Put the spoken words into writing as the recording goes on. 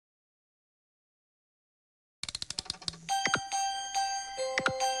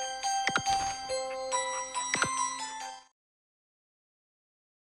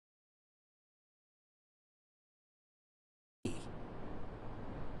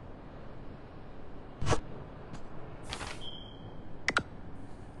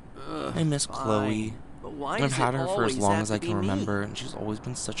I miss Chloe. But why I've does had it her for as always long have as to I be can me? remember, and she's always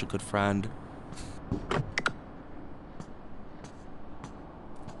been such a good friend.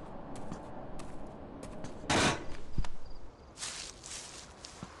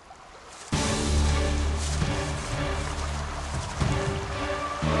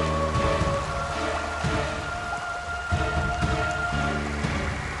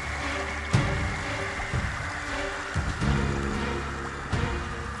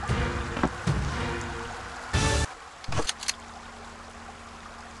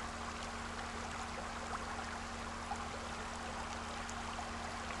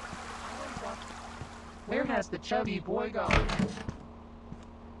 Where has the chubby boy gone?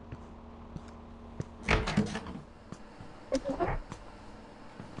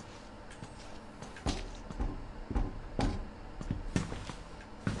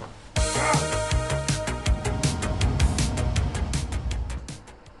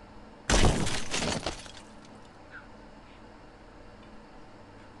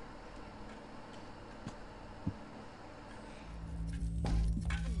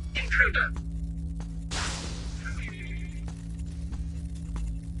 Intruder!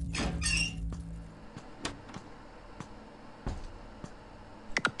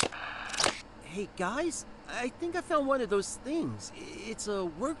 Hey guys, I think I found one of those things. It's a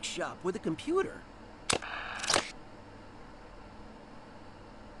workshop with a computer.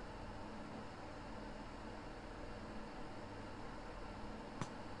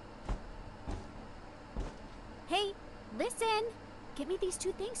 Hey, listen! Give me these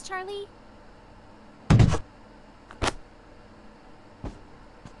two things, Charlie.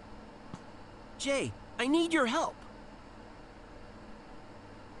 Jay, I need your help.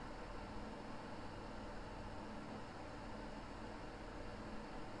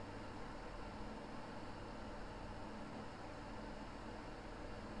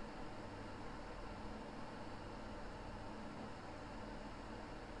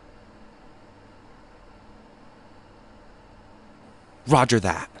 Roger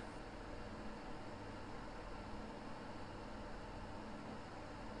that.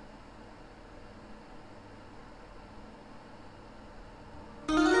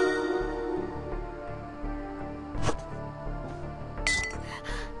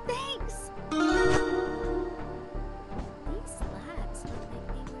 Thanks! These slabs look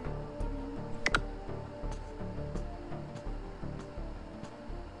like they were doing...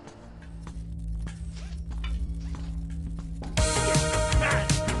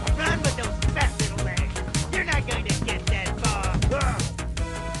 Run with those fat little legs! You're not going to get that far!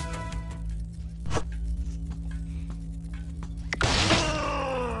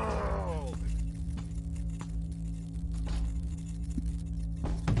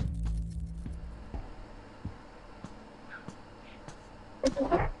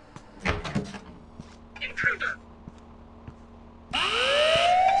 Intruder!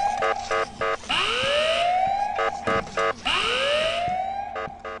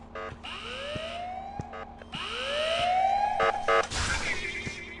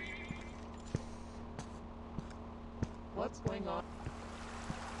 What's going on?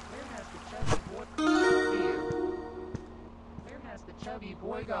 Where has the chubby boy... Where has the chubby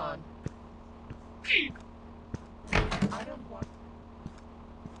boy gone? Keep! I don't want...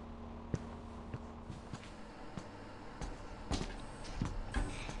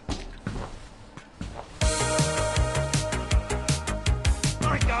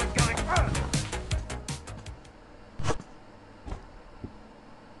 My dog going!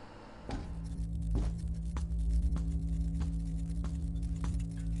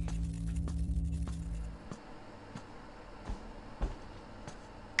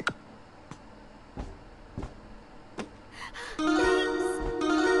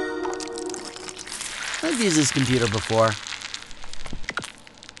 I've used this computer before. Out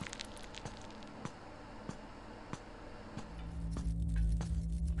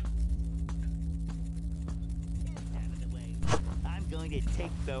of the way. I'm going to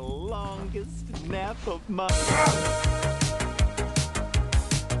take the longest nap of my...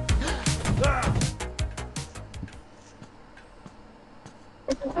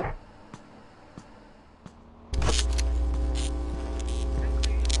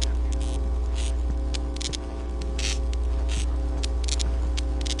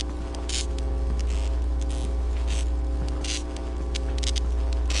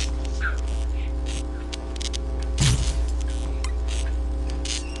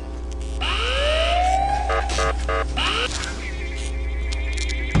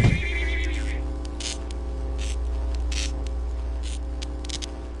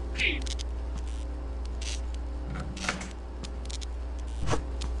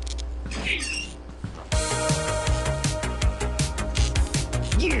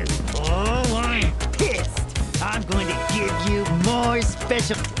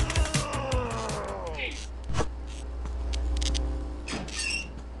 official.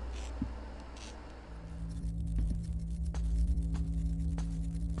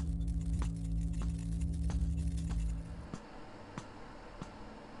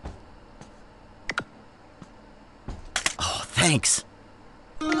 Oh, thanks.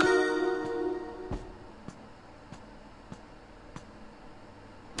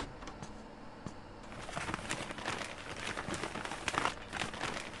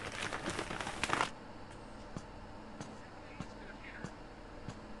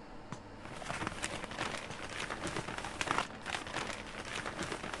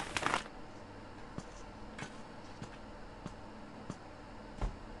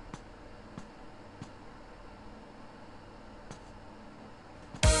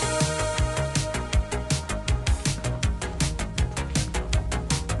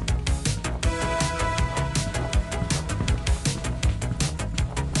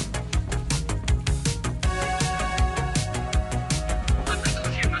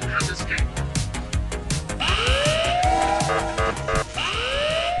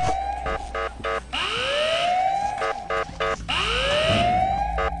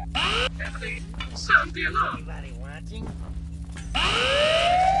 Anybody watching?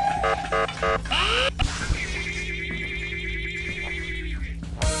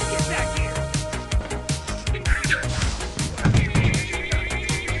 Get back here!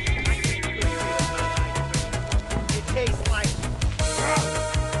 It tastes like...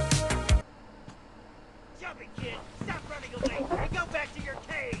 Jump it, kid! Stop running away and go back to your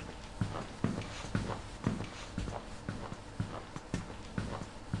cave!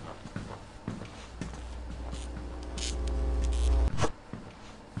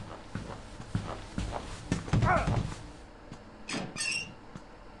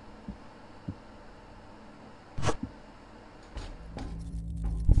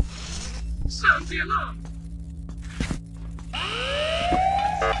 Sound the alarm!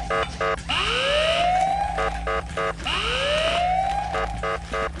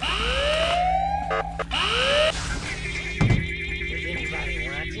 Is anybody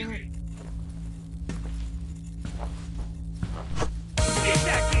watching? Get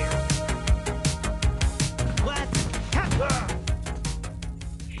back here! What?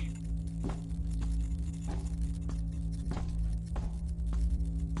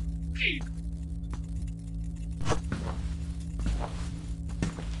 Keep.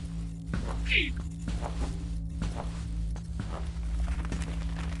 Keep.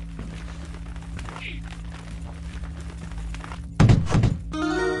 Keep.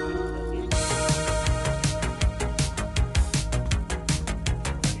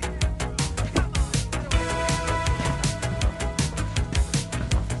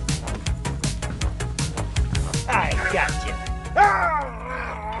 I got you!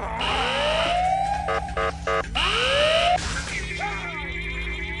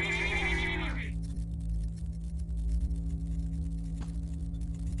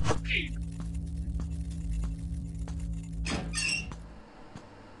 Keep.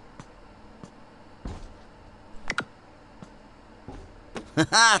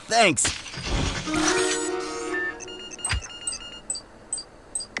 Haha, thanks.